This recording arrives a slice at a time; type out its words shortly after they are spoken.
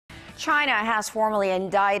China has formally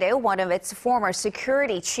indicted one of its former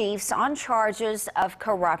security chiefs on charges of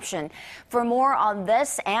corruption. For more on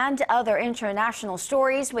this and other international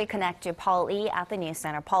stories, we connect to Paul Lee at the News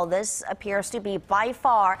Center. Paul, this appears to be by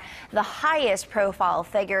far the highest profile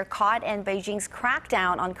figure caught in Beijing's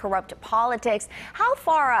crackdown on corrupt politics. How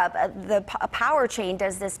far up the power chain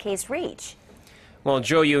does this case reach? Well,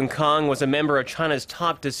 Zhou Yonkang was a member of China's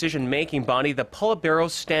top decision-making body, the Politburo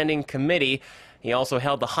Standing Committee. He also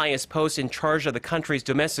held the highest post in charge of the country's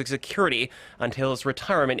domestic security until his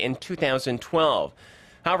retirement in 2012.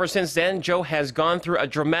 However, since then, Zhou has gone through a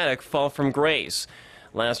dramatic fall from grace.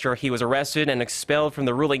 Last year, he was arrested and expelled from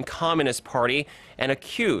the ruling Communist Party and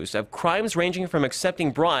accused of crimes ranging from accepting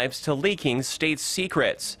bribes to leaking state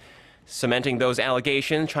secrets. Cementing those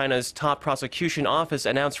allegations, China's top prosecution office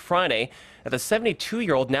announced Friday that the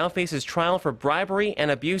 72-year-old now faces trial for bribery and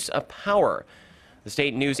abuse of power. The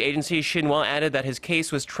state news agency Xinhua added that his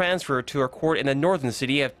case was transferred to a court in the northern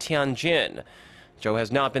city of Tianjin. Zhou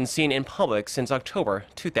has not been seen in public since October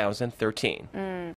 2013.